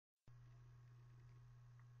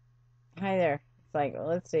Hi there. It's like,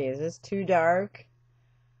 let's see, is this too dark?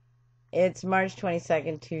 It's March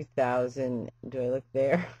 22nd, 2000. Do I look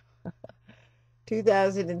there?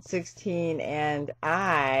 2016, and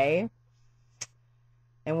I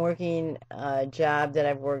am working a job that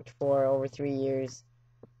I've worked for over 3 years.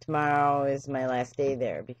 Tomorrow is my last day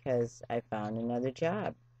there because I found another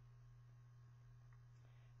job.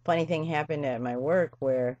 Funny thing happened at my work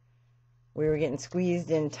where we were getting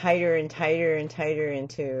squeezed in tighter and tighter and tighter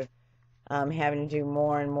into having to do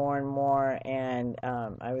more and more and more. And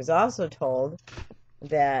I was also told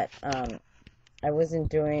that I wasn't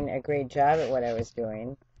doing a great job at what I was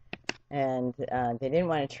doing. And they didn't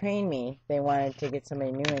want to train me. They wanted to get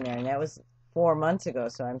somebody new in there. And that was 4 months ago,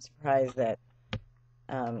 so I'm surprised that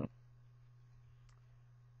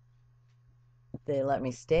they let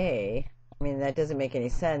me stay. I mean, that doesn't make any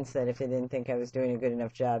sense that if they didn't think I was doing a good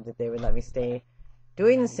enough job that they would let me stay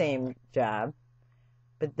doing the same job.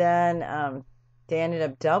 But then they ended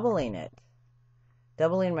up doubling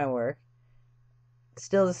my work.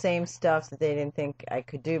 Still the same stuff that they didn't think I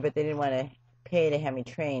could do, but they didn't want to pay to have me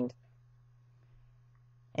trained.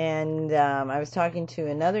 And I was talking to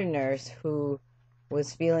another nurse who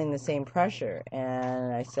was feeling the same pressure.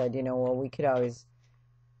 And I said, well, we could always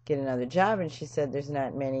get another job. And she said, there's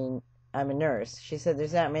not many. I'm a nurse. She said,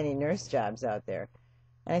 there's not many nurse jobs out there.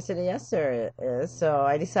 And I said, yes, there is. So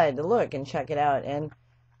I decided to look and check it out. And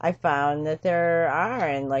I found that there are.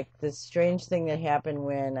 And like the strange thing that happened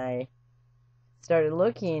when I started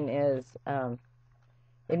looking is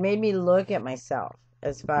it made me look at myself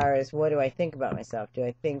as far as what do I think about myself. Do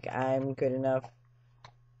I think I'm good enough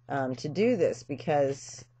to do this?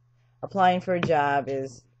 Because applying for a job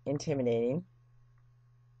is intimidating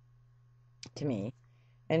to me.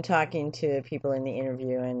 And talking to people in the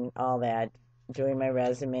interview and all that, doing my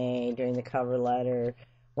resume, doing the cover letter,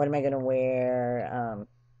 what am I going to wear,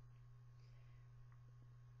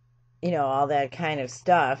 all that kind of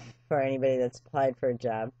stuff for anybody that's applied for a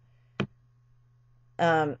job.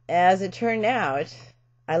 As it turned out,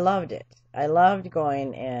 I loved it. I loved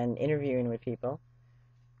going and interviewing with people.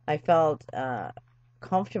 I felt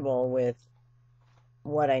comfortable with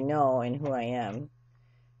what I know and who I am.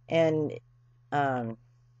 And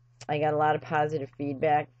I got a lot of positive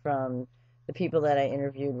feedback from the people that I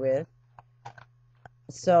interviewed with.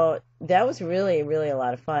 So that was really, really a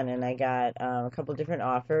lot of fun. And I got a couple different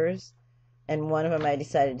offers. And one of them I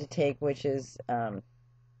decided to take, which is I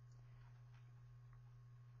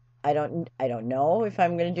don't know if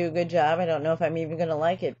I'm going to do a good job. I don't know if I'm even going to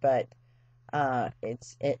like it, but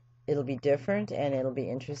it'll be different and it'll be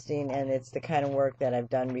interesting, and it's the kind of work that I've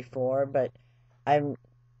done before. But I'm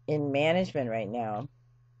in management right now.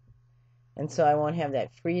 And so I won't have that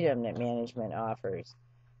freedom that management offers,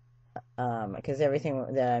 because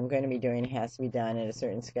everything that I'm going to be doing has to be done at a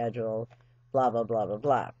certain schedule, blah, blah, blah, blah,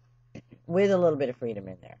 blah, with a little bit of freedom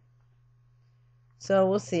in there. So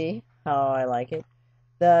we'll see how I like it.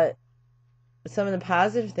 Some of the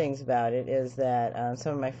positive things about it is that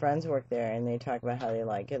some of my friends work there, and they talk about how they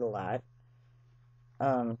like it a lot.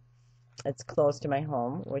 It's close to my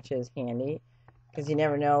home, which is handy, because you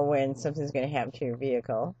never know when something's going to happen to your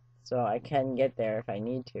vehicle. So I can get there if I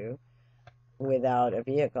need to without a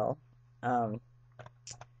vehicle. The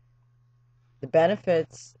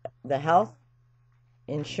benefits, the health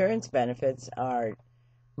insurance benefits are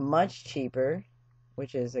much cheaper,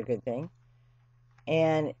 which is a good thing.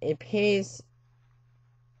 And it pays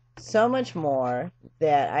so much more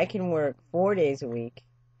that I can work 4 days a week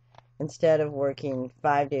instead of working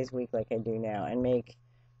 5 days a week like I do now and make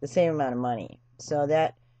the same amount of money. So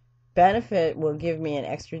that benefit will give me an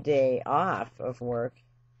extra day off of work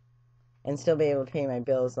and still be able to pay my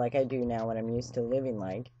bills like I do now when I'm used to living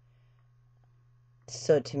like.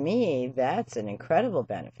 So to me, that's an incredible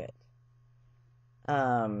benefit.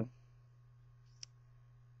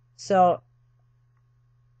 So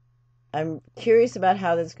I'm curious about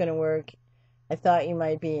how that's going to work. I thought you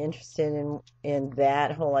might be interested in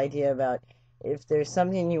that whole idea about if there's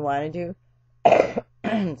something you want to do,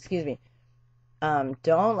 excuse me,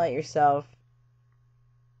 don't let yourself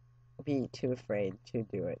be too afraid to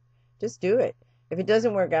do it. Just do it. If it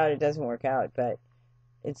doesn't work out, it doesn't work out, but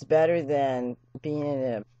it's better than being in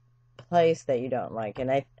a place that you don't like. And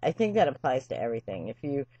I think that applies to everything. If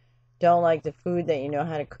you don't like the food that you know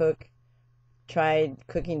how to cook, try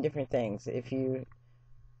cooking different things. If you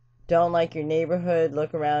don't like your neighborhood,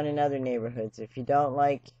 look around in other neighborhoods. If you don't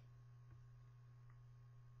like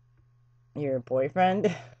your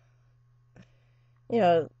boyfriend,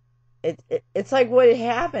 it's like what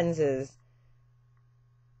happens is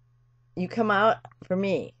you come out, for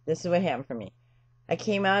me, this is what happened for me. I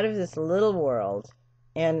came out of this little world,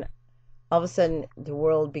 and all of a sudden the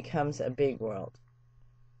world becomes a big world.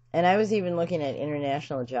 And I was even looking at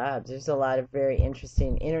international jobs. There's a lot of very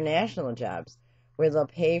interesting international jobs where they'll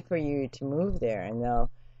pay for you to move there, and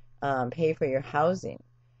they'll pay for your housing.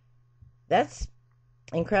 That's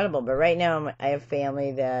incredible. But right now I have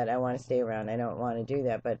family that I want to stay around. I don't want to do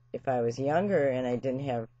that. But if I was younger and I didn't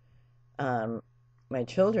have my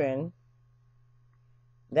children,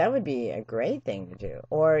 that would be a great thing to do.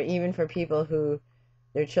 Or even for people who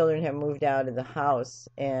their children have moved out of the house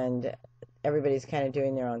and everybody's kind of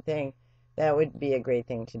doing their own thing, that would be a great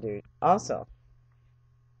thing to do also.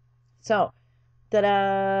 So,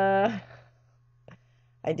 ta-da!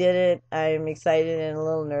 I did it. I'm excited and a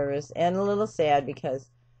little nervous and a little sad because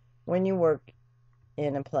when you work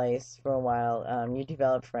in a place for a while, you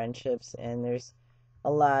develop friendships, and there's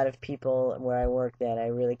a lot of people where I work that I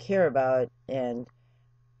really care about, and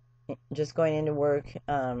just going into work,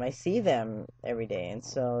 I see them every day, and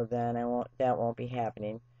so then that won't be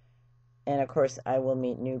happening. And of course, I will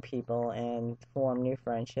meet new people and form new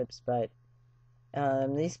friendships, but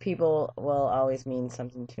these people will always mean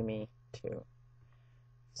something to me too.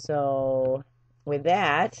 So with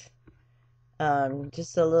that,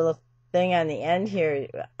 just a little thing on the end here.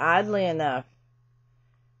 Oddly enough,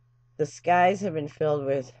 the skies have been filled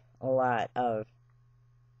with a lot of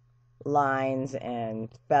lines and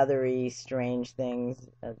feathery, strange things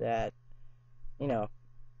that, we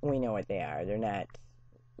know what they are. They're not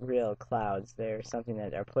real clouds. They're something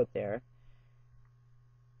that are put there.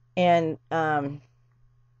 And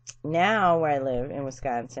now where I live in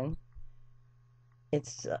Wisconsin,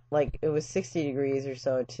 it's like it was 60 degrees or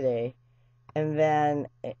so today, and then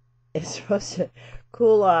it's supposed to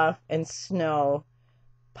cool off and snow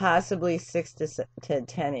possibly 6 to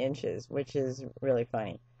 10 inches, which is really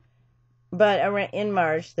funny. But in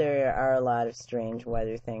March, there are a lot of strange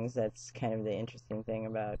weather things. That's kind of the interesting thing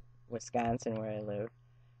about Wisconsin, where I live.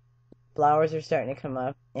 Flowers are starting to come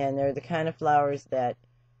up, and they're the kind of flowers that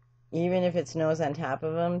even if it snows on top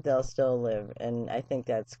of them, they'll still live, and I think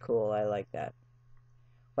that's cool. I like that.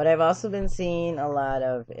 What I've also been seeing a lot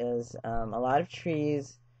of is a lot of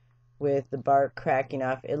trees with the bark cracking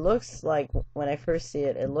off. It looks like, when I first see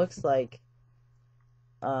it, it looks like,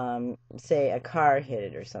 say, a car hit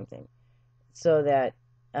it or something. So that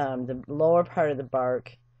the lower part of the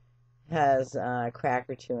bark has a crack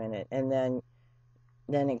or two in it, and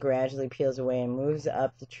then it gradually peels away and moves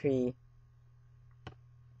up the tree.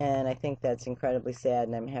 And I think that's incredibly sad,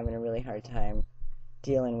 and I'm having a really hard time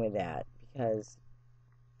dealing with that, because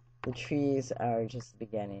the trees are just the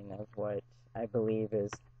beginning of what I believe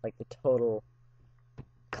is like the total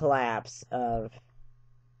collapse of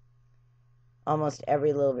almost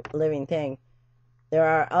every living thing. There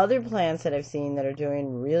are other plants that I've seen that are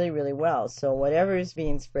doing really, really well. So whatever is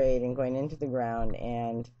being sprayed and going into the ground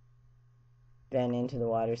and then into the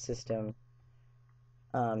water system,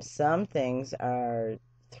 some things are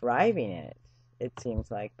thriving in it, it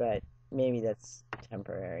seems like, but maybe that's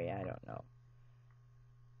temporary. I don't know.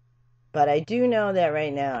 But I do know that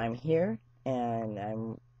right now I'm here, and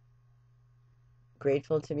I'm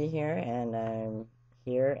grateful to be here, and I'm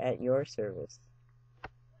here at your service.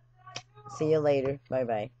 See you later.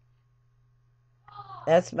 Bye-bye.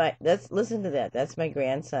 Listen to that. That's my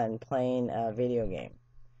grandson playing a video game.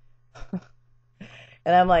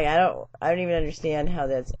 And I'm like, I don't even understand how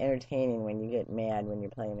that's entertaining when you get mad when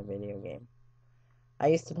you're playing a video game. I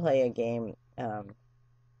used to play a game,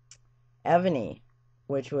 Evany,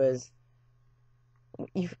 which was,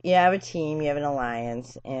 you have a team, you have an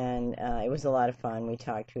alliance, and it was a lot of fun. We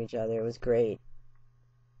talked to each other. It was great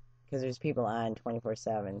because there's people on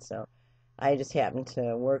 24/7. So I just happened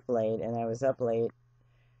to work late, and I was up late.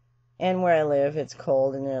 And where I live, it's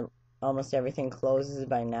cold, and almost everything closes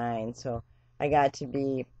by 9. So I got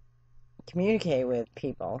to communicate with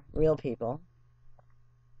people, real people.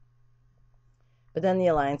 But then the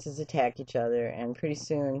alliances attack each other, and pretty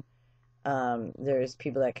soon there's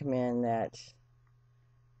people that come in that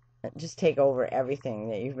just take over everything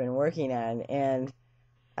that you've been working on. And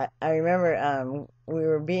I remember we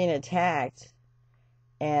were being attacked,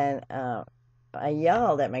 and I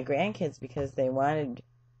yelled at my grandkids because they wanted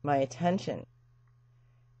my attention.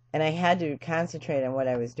 And I had to concentrate on what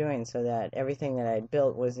I was doing so that everything that I had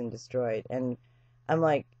built wasn't destroyed. And I'm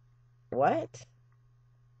like, what?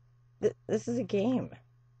 This is a game.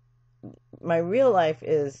 My real life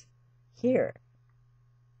is here,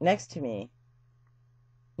 next to me,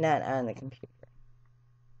 not on the computer,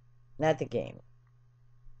 not the game.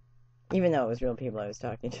 Even though it was real people I was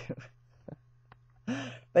talking to.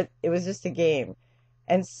 But it was just a game.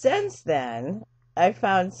 And since then, I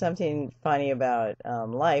found something funny about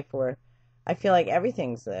life, where I feel like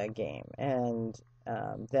everything's a game, and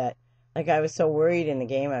that like I was so worried in the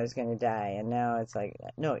game I was going to die, and now it's like,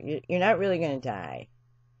 no, you're not really going to die.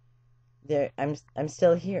 I'm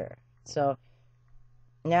still here. So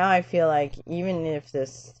now I feel like even if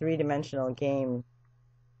this three-dimensional game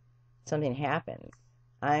something happens,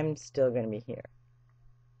 I'm still going to be here.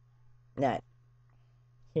 Not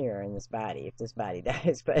here in this body if this body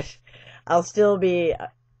dies, but I'll still be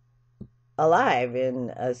alive in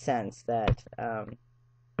a sense that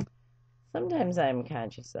sometimes I'm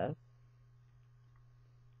conscious of.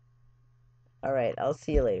 All right, I'll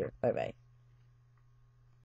see you later. Bye bye.